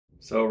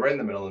So right in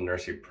the middle of the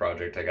nursery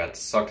project, I got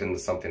sucked into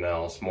something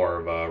else, more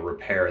of a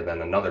repair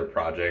than another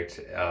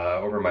project.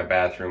 Over my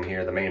bathroom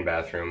here, the main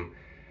bathroom,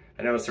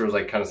 I noticed there was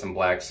like kind of some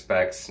black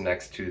specks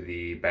next to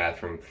the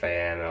bathroom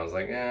fan. And I was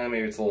like,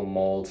 maybe it's a little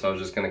mold, so I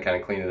was just gonna kind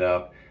of clean it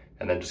up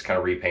and then just kind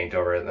of repaint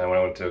over it. And then when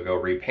I went to go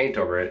repaint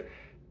over it,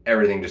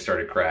 everything just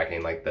started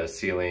cracking, like the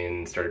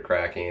ceiling started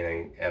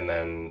cracking and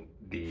then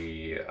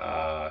the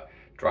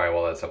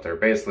drywall that's up there.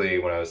 Basically,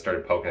 when I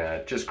started poking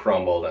at it, just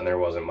crumbled and there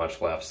wasn't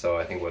much left. So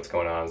I think what's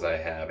going on is I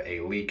have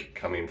a leak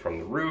coming from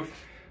the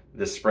roof.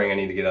 This spring I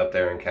need to get up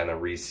there and kind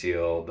of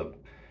reseal the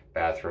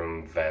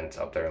bathroom vent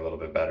up there a little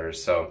bit better.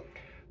 So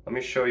let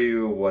me show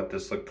you what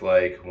this looked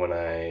like when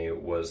I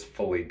was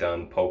fully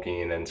done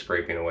poking and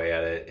scraping away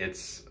at it.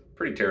 It's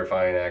pretty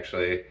terrifying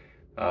actually.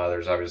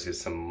 There's obviously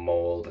some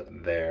mold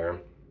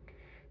there.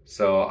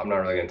 So I'm not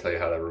really going to tell you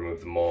how to remove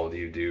the mold.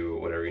 You do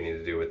whatever you need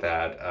to do with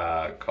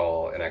that.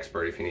 Call an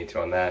expert if you need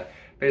to on that.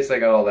 Basically, I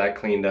got all that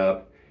cleaned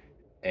up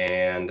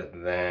and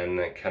then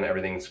kind of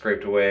everything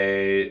scraped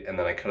away, and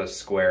then I cut a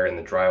square in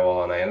the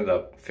drywall, and I ended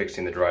up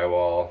fixing the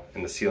drywall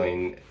in the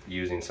ceiling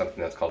using something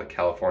that's called a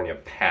California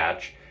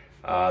patch.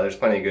 There's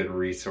plenty of good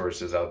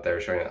resources out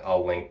there showing it.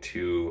 I'll link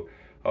to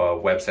a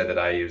website that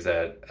I use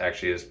that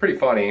actually is pretty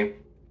funny.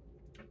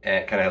 And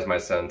it kind of has my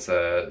son's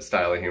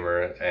style of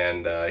humor,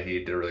 and he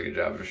did a really good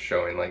job of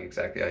showing like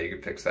exactly how you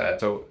could fix that.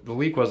 So the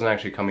leak wasn't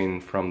actually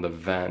coming from the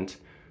vent,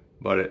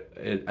 but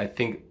I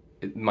think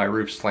my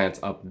roof slants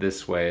up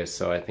this way,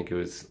 so I think it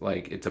was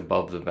like it's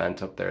above the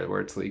vent up there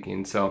where it's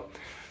leaking. So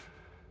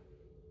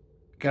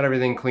got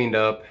everything cleaned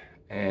up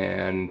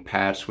and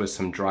patched with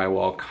some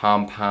drywall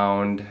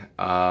compound.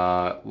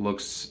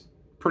 Looks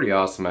pretty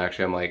awesome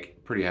actually. I'm like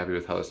pretty happy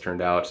with how this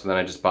turned out. So then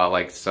I just bought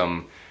like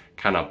some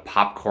kind of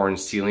popcorn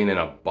ceiling in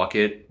a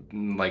bucket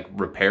like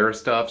repair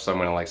stuff, so I'm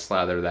gonna like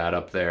slather that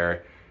up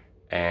there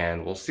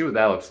and we'll see what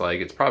that looks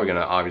like. It's probably gonna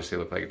obviously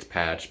look like it's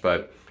patched,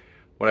 but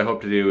what I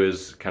hope to do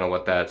is kind of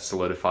let that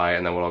solidify,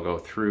 and then what I'll go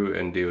through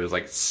and do is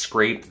like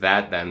scrape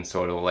that then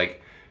so it'll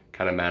like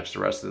kind of match the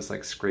rest of this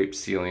like scrape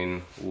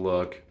ceiling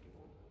look,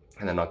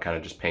 and then I'll kind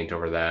of just paint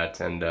over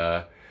that, and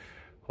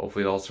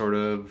hopefully it all sort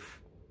of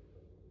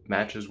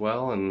matches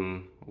well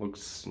and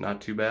looks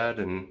not too bad.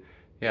 And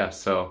yeah,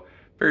 so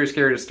very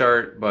scary to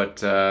start, but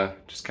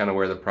just kind of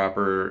wear the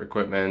proper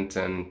equipment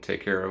and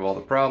take care of all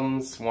the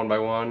problems one by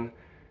one,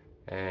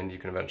 and you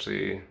can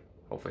eventually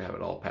hopefully have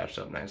it all patched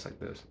up nice like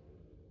this.